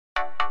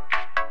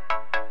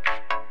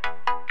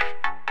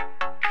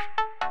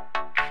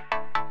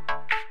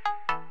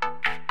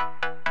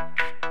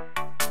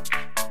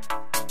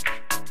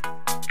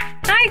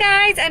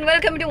guys, and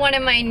welcome to one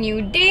of my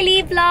new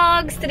daily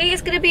vlogs. Today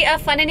is going to be a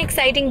fun and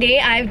exciting day.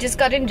 I've just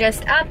gotten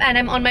dressed up and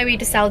I'm on my way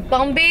to South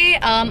Bombay.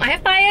 I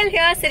have Payal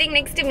here sitting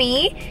next to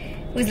me,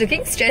 who's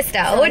looking stressed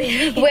out.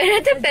 We're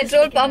at the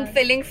petrol pump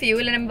filling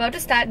fuel and I'm about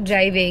to start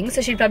driving, so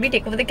she'll probably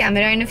take over the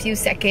camera in a few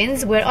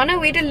seconds. We're on our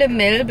way to Le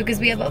Mill because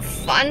we have a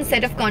fun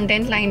set of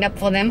content lined up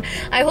for them.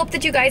 I hope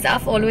that you guys are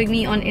following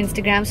me on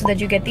Instagram so that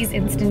you get these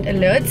instant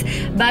alerts.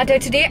 But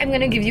today I'm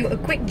going to give you a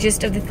quick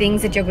gist of the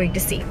things that you're going to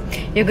see.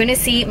 You're going to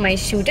see my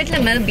shoot at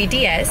Le Mill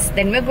BTS,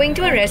 then we're going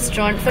to a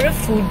restaurant for a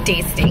food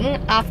tasting,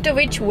 after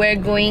which we're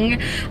going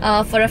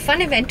for a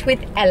fun event with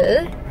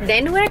Elle.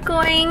 Then we're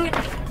going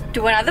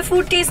to another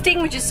food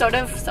tasting, which is sort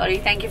of, sorry,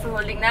 thank you for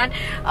holding that.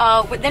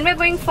 Then we're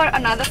going for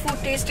another food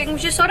tasting,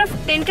 which is sort of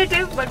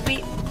tentative, but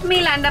we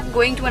may land up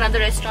going to another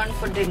restaurant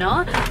for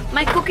dinner.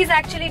 My cook is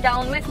actually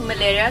down with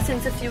malaria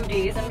since a few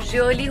days. I'm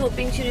really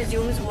hoping she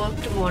resumes work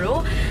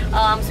tomorrow,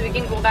 so we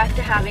can go back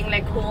to having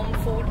like home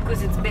food,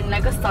 because it's been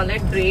like a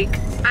solid break.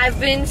 I've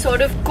been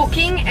sort of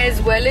cooking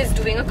as well as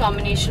doing a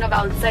combination of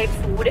outside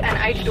food, and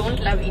I don't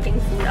love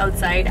eating food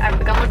outside. I've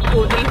become a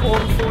totally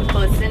home food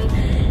person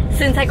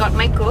since I got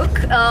my cook.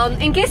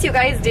 In case you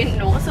guys didn't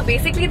know, so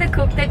basically the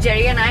cook that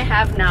Jerry and I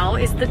have now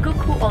is the cook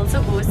who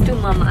also goes to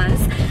Mama's.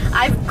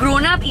 I've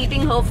grown up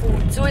eating her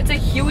food, so it's a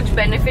huge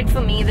benefit for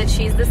me that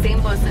she's the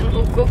same person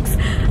who cooks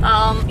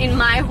in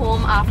my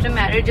home after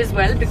marriage as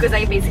well, because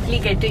I basically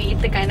get to eat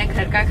the kind of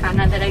ghar ka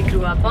khana that I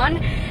grew up on.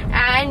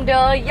 And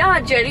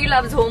yeah, Jerry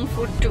loves home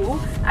food too.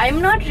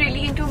 I'm not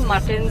really into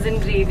muttons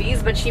and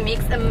gravies, but she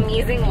makes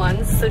amazing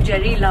ones, so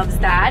Jerry loves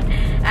that.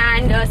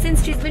 And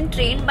since she's been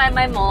trained by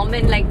my mom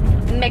in like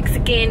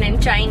Mexican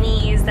and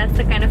Chinese, that's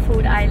the kind of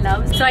food I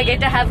love, so I get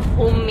to have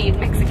homemade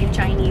Mexican,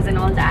 Chinese and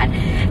all that.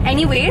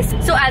 Anyways,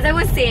 so as I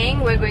was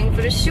saying, we're going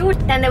for a shoot,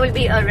 then there will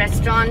be a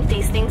restaurant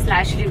tasting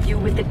 / review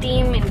with the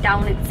team in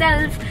town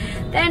itself.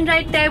 Then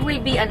right there will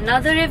be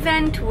another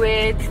event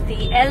with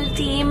the Elle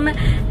team,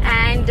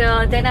 and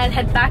then I'll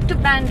head back to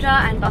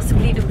Bandra and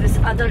possibly do this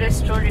other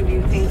restaurant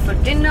review thing for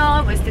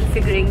dinner. We're still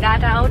figuring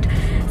that out.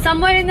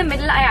 Somewhere in the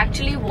middle, I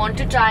actually want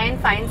to try and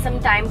find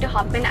some time to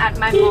hop in at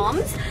my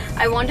mom's.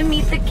 I want to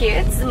meet the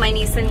kids, my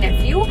niece and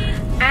nephew,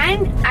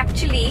 and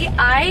actually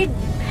I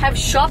have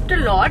shopped a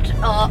lot.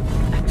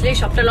 I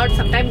shopped a lot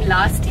sometime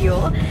last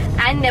year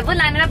and never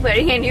landed up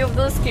wearing any of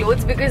those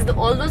clothes, because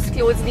all those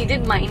clothes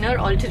needed minor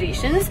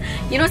alterations.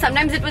 You know,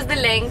 sometimes it was the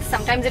length,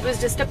 sometimes it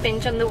was just a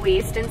pinch on the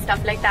waist and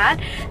stuff like that.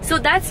 So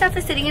that stuff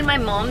is sitting in my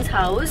mom's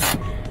house.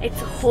 It's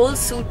a whole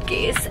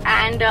suitcase,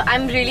 and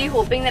I'm really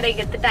hoping that I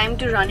get the time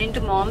to run into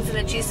mom's and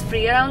that she's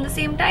free around the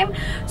same time,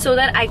 so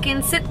that I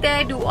can sit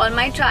there, do all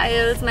my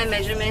trials, my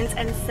measurements,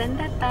 and send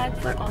that back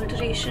for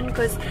alteration,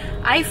 because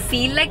I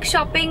feel like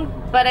shopping,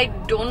 but I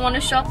don't want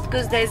to shop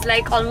because there's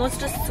like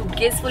almost a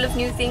suitcase full of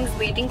new things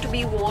waiting to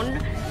be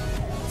worn.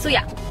 So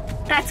yeah,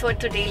 that's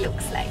what today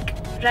looks like.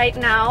 Right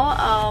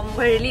now,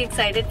 we're really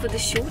excited for the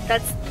shoot.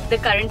 That's the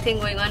current thing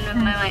going on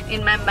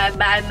in my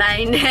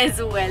mind as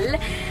well.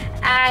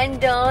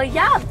 And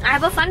yeah, I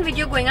have a fun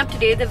video going up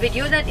today. The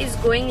video that is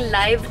going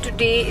live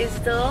today is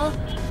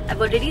I've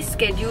already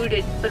scheduled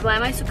it, but why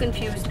am I so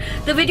confused?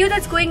 The video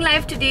that's going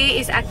live today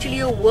is actually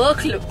a work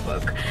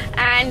lookbook,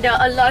 and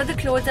a lot of the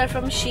clothes are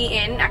from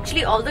Shein.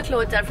 Actually, all the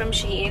clothes are from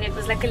Shein. It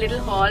was like a little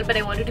haul, but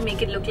I wanted to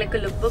make it look like a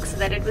lookbook so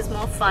that it was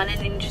more fun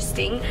and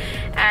interesting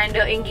and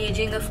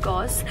engaging, of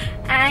course.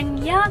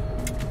 And yeah,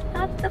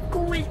 lots of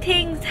cool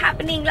things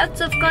happening, lots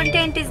of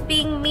content is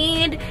being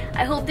made.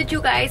 I hope that you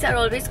guys are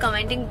always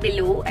commenting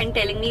below and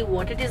telling me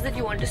what it is that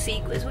you want to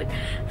see, because with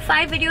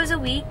 5 videos a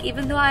week,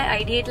 even though I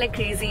ideate like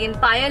crazy and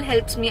Payal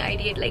helps me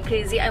ideate like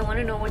crazy, I want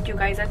to know what you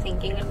guys are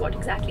thinking and what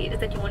exactly it is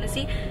that you want to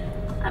see.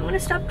 I'm gonna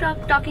stop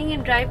talking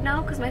and drive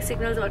now because my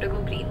signal's about to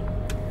go green.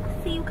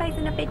 See you guys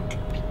in a bit.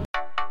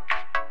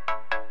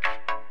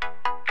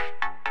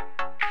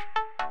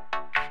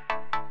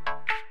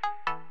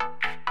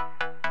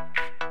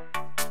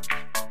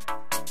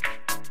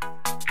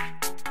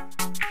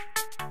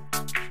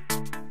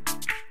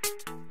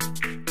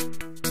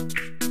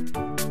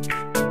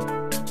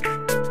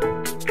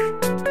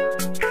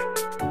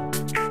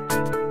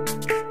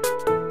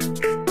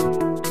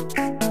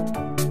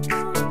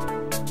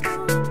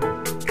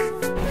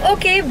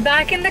 Okay,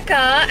 back in the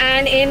car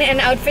and in an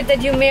outfit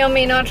that you may or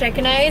may not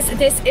recognize.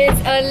 This is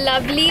a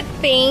lovely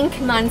pink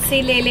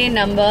Mansi Lele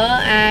number,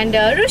 and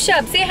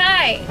Rushabh, say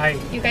hi. Hi.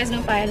 You guys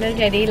know Payal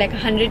already like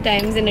 100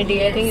 times in a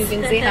day. I think you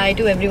can say hi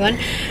to everyone.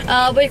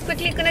 We're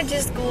quickly gonna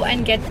just go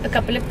and get a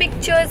couple of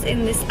pictures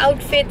in this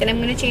outfit, then I'm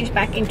gonna change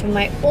back into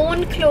my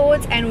own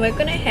clothes, and we're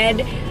gonna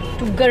head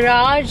to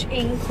Garage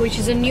Inc., which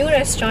is a new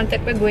restaurant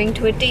that we're going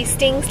to a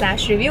tasting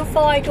 / review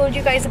for. I told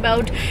you guys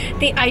about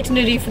the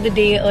itinerary for the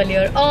day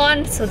earlier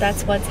on, so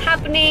that's what's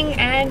happening.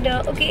 And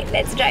okay,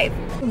 let's drive.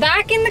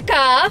 Back in the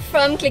car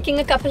from clicking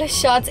a couple of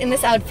shots in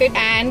this outfit,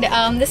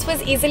 and this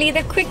was easily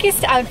the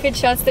quickest outfit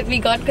shots that we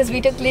got because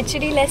we took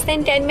literally less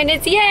than 10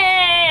 minutes.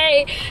 Yay!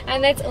 yay!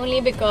 And that's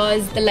only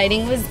because the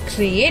lighting was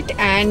great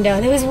and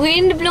there was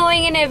wind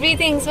blowing and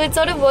everything, so it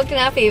sort of worked in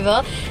our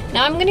favor.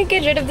 Now I'm gonna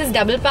get rid of this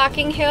double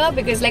parking here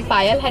because like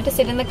Payal had to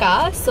sit in the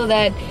car so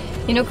that,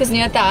 you know, because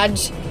near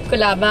Taj,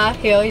 Colaba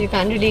here you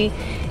can't really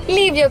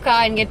leave your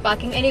car and get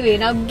parking anyway.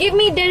 Now give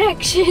me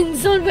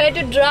directions on where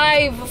to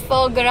drive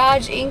for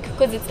Garage Inc.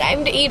 because it's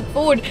time to eat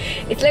food.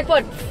 It's like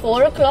what,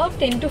 4 o'clock,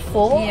 10 to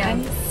 4? Yeah.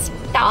 I'm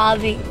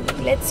starving.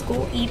 Let's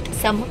go eat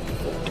some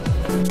food.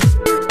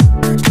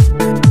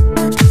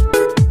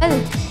 Well,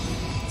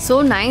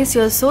 so nice.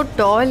 You're so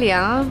tall,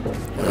 yeah.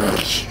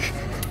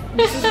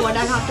 This is what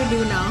I have to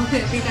do now.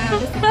 Every time I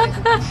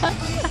have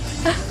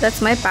to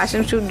That's my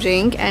passion fruit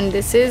drink, and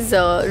this is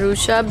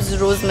Rushab's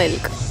rose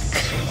milk.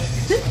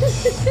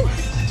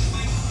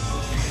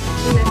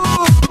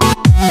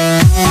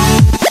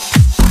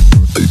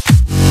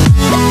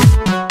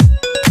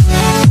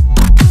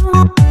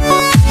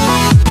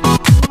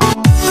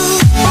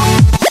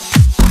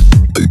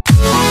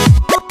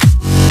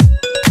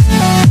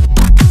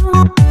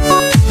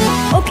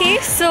 Okay,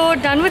 so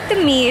done with the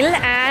meal,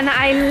 and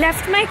I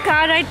left my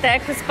car right there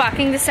because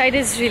parking this side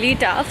is really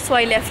tough, so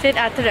I left it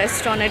at the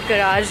restaurant at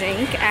Garage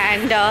Inc.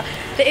 And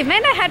the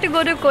event I had to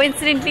go to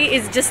coincidentally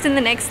is just in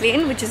the next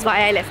lane, which is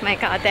why I left my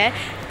car there.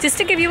 Just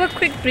to give you a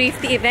quick brief,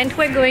 the event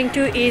we're going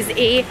to is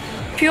a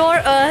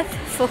Pure Earth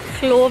for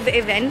Clove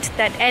event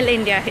that Elle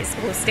India is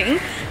hosting.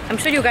 I'm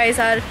sure you guys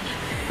are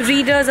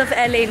readers of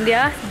Elle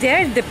India.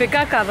 Their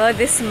Deepika cover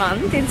this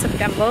month in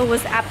September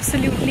was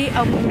absolutely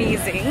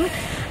amazing.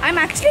 I'm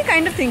actually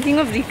kind of thinking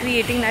of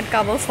recreating that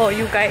cover for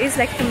you guys,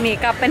 like the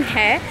makeup and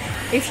hair.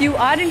 If you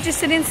are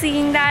interested in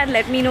seeing that,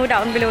 let me know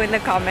down below in the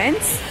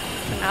comments.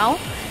 For now,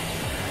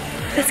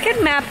 let's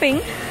get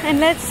mapping and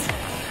let's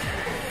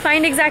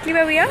find exactly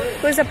where we are,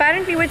 because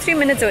apparently we're 3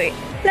 minutes away.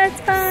 Let's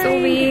find. So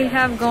we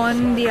have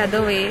gone the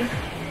other way.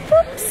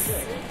 Oops.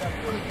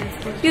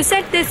 You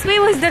said this way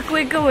was the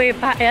quicker way,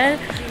 Payal.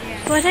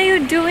 What are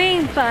you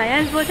doing,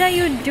 Payal? What are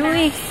you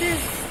doing?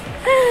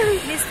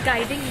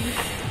 Misguiding me.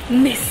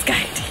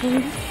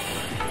 Misguiding.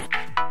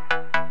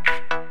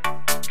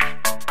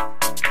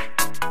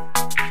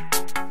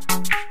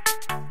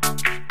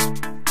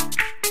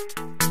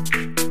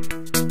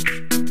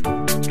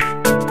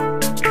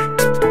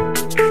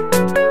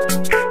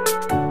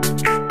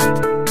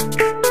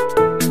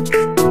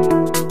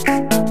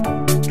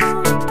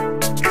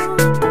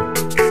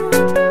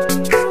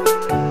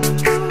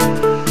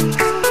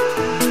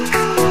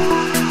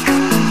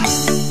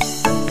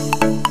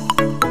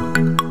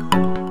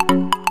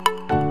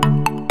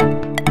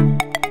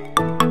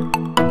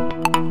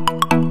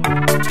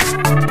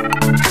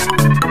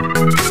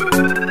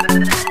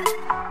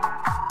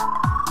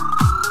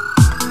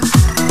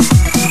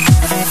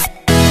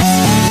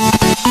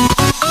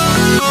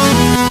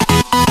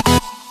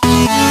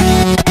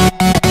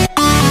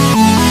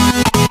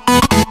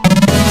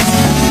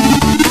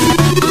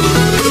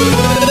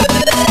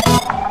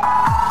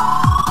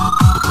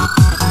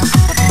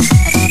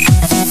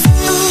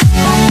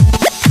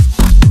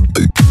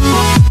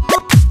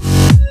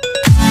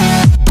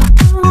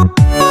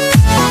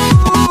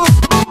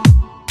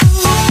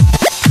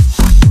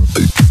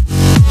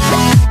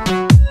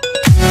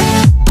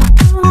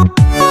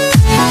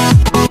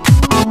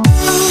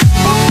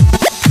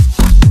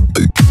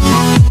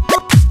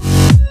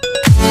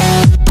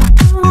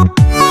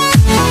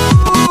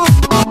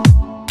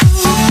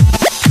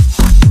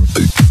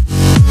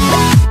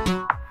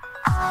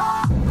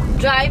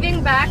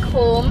 Driving back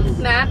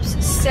home, maps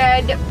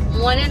said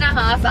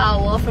 1.5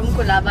 hours from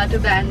Colaba to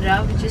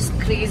Bandra, which is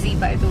crazy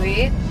by the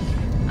way.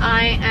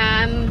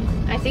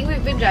 I think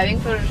we've been driving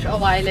for a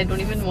while. I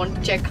don't even want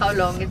to check how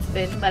long it's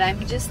been, but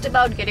I'm just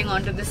about getting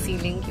onto the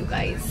ceiling, you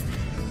guys.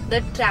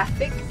 The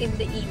traffic in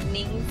the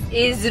evening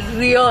is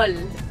real.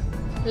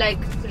 Like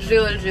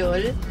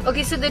real.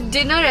 Okay, so the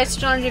dinner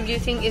restaurant review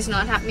thing is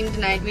not happening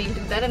tonight. We'll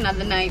do that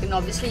another night, and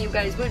obviously you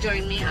guys will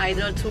join me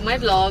either through my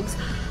vlogs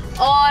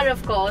or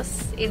of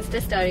course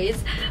Insta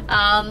stories.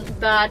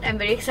 But I'm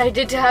very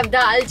excited to have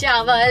dal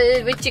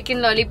chawal with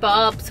chicken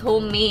lollipops,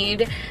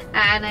 homemade,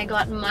 and I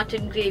got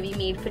mutton gravy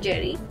made for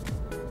Jerry.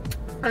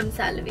 I'm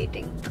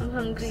salivating. I'm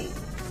hungry.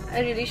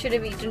 I really should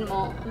have eaten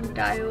more. I'm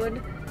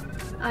tired.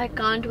 I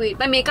can't wait.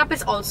 My makeup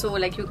is also,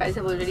 like you guys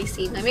have already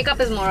seen, my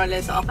makeup is more or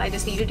less off. I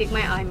just need to take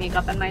my eye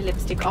makeup and my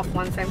lipstick off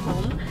once I'm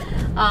home.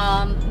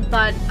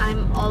 But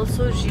I'm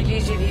also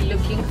really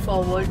looking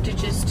forward to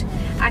just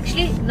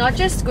actually not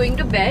just going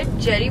to bed.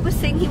 Jerry was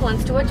saying he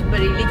wants to watch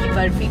Bareilly Ki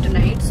Barfi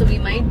tonight, so we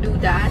might do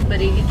that.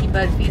 Bareilly Ki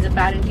Barfi is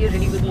apparently a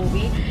really good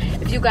movie.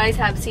 If you guys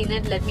have seen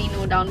it, let me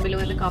know down below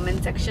in the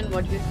comment section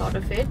what you thought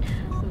of it.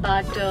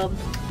 But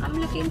I'm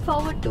looking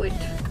forward to it.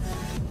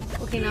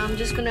 Okay, now I'm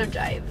just gonna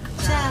drive.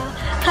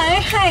 Hi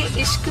hi,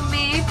 ishq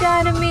mein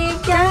pyar mein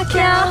kya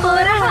kya ho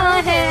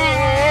raha hai?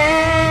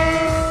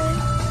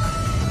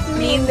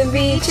 Neend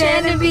bhi,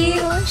 chain bhi,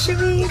 hosh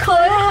bhi kho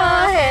raha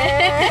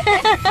hai.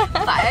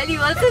 Payal,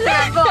 you also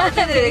remember all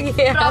the lyrics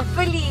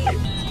properly.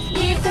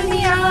 Ye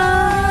duniya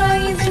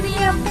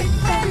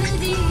pittar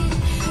di,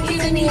 ye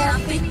duniya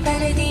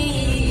pittar di,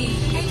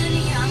 ye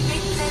duniya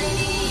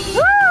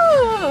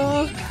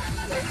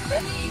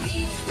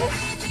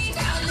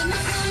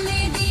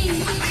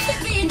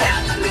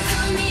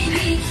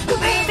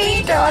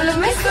doll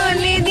में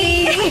सोने दी.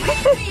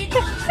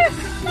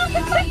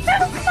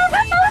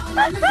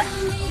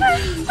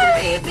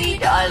 Baby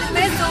doll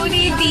में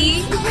सोने दी.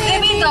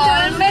 Baby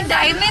doll में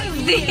diamonds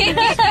the.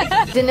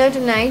 Dinner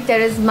tonight,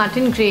 there is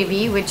mutton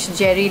gravy which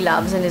Jerry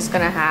loves and is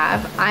gonna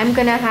have. I'm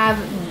gonna have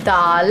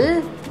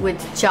dal with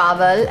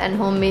chawal and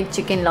homemade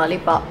chicken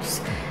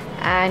lollipops.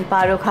 And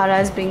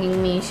Parokhara is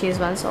bringing me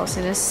Szechuan sauce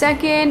in a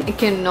second. I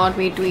cannot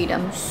wait to eat.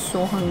 I'm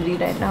so hungry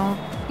right now.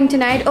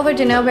 Tonight over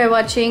dinner we're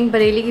watching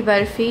Bareli Ki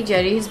Barfi.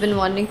 Jerry has been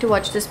wanting to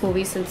watch this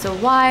movie since a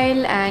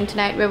while, and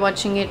tonight we're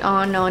watching it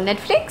on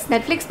Netflix.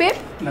 Netflix, babe?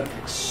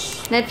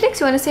 Netflix. Netflix,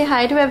 you want to say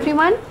hi to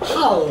everyone?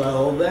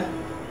 Hello there.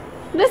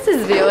 This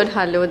is weird.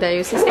 Hello there. You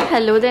used to say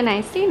hello there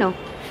nicely, no?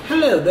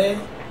 Hello there.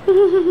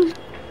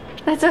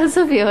 That's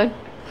also weird.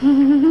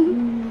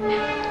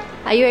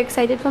 Are you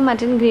excited for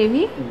mutton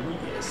gravy?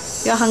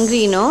 Yes. You're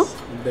hungry, no?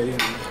 Very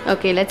hungry.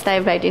 Okay, let's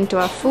dive right into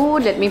our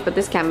food. Let me put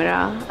this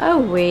camera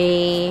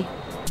away.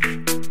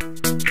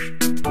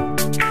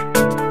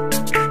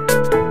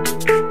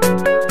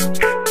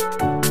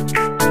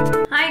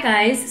 Hi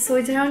guys, so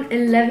it's around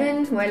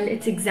 11, well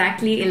it's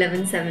exactly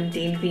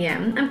 11:17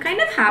 p.m. I'm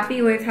kind of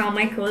happy with how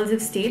my curls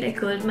have stayed. I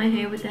curled my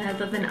hair with the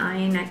help of an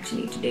iron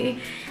actually today,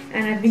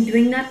 and I've been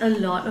doing that a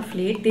lot of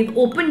late. They've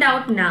opened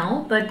out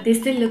now, but they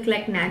still look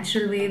like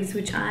natural waves,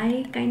 which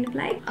I kind of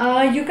like.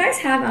 You guys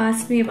have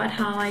asked me about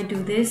how I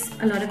do this.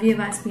 A lot of you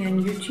have asked me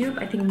on YouTube.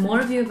 I think more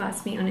of you have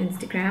asked me on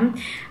Instagram.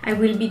 I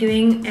will be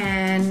doing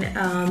an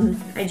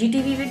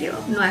IGTV video.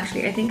 No,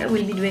 actually, I think I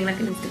will be doing like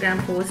an Instagram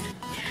post.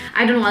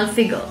 I don't know, I'll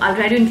figure. I'll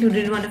try to include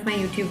it in one of my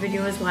YouTube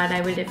videos, while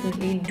I will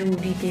definitely do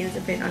details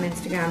of it on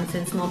Instagram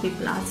since more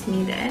people asked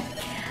me there.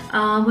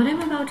 What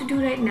I'm about to do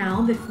right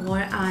now,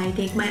 before I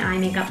take my eye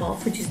makeup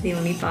off, which is the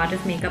only part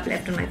of makeup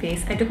left on my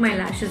face, I took my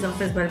lashes off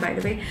as well, by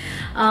the way,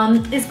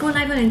 is go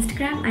live on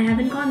Instagram. I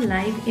haven't gone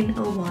live in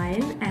a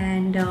while,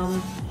 and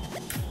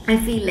I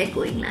feel like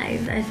going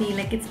live. I feel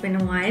like it's been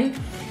a while,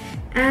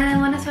 and I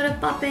want to sort of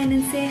pop in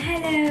and say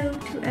hello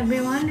to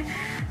everyone.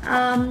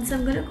 So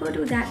I'm gonna go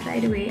do that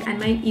right away. I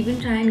might even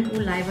try and go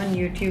live on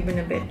YouTube in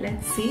a bit.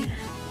 Let's see.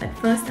 But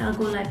first I'll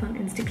go live on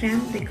Instagram,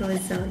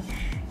 because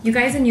you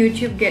guys on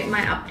YouTube get my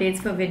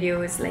updates for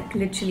videos like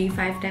literally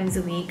 5 times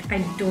a week. I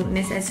don't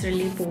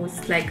necessarily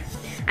post, like,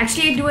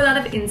 actually I do a lot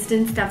of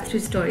instant stuff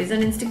through stories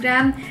on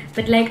Instagram,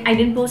 but like I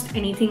didn't post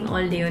anything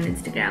all day on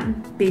Instagram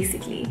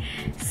basically.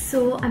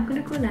 So I'm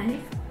gonna go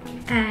live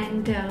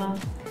and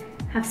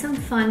have some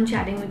fun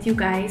chatting with you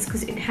guys,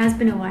 because it has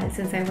been a while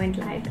since I went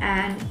live.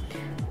 And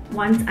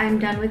once I'm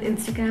done with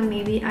Instagram,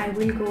 maybe I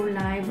will go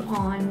live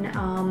on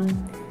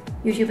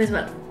YouTube as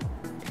well.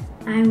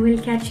 I will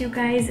catch you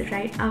guys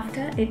right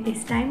after it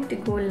is time to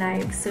go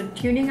live. So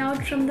tuning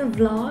out from the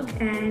vlog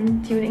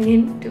and tuning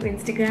in to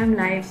Instagram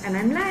live, and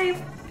I'm live.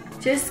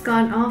 Just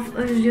got off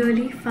a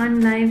really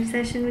fun live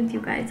session with you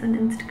guys on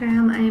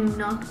Instagram. I am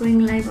not going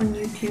live on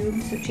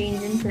YouTube, so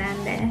change in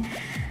plan there.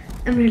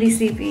 I'm really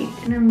sleepy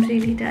and I'm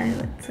really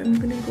tired, so I'm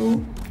gonna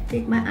go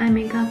take my eye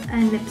makeup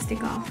and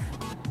lipstick off,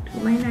 do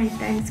my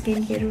nighttime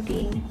skincare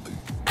routine,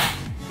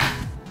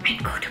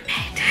 and go to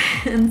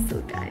bed. I'm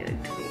so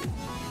tired today.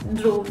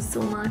 Drove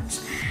so much.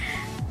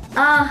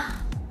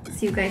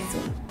 See you guys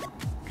soon.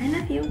 I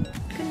love you.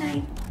 Good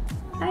night.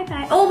 Bye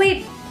bye. Oh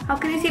wait, how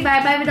can I say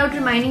bye bye without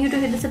reminding you to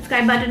hit the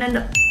subscribe button and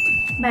the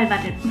bell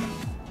button?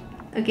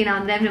 Okay,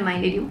 now that I've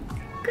reminded you.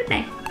 Good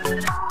night.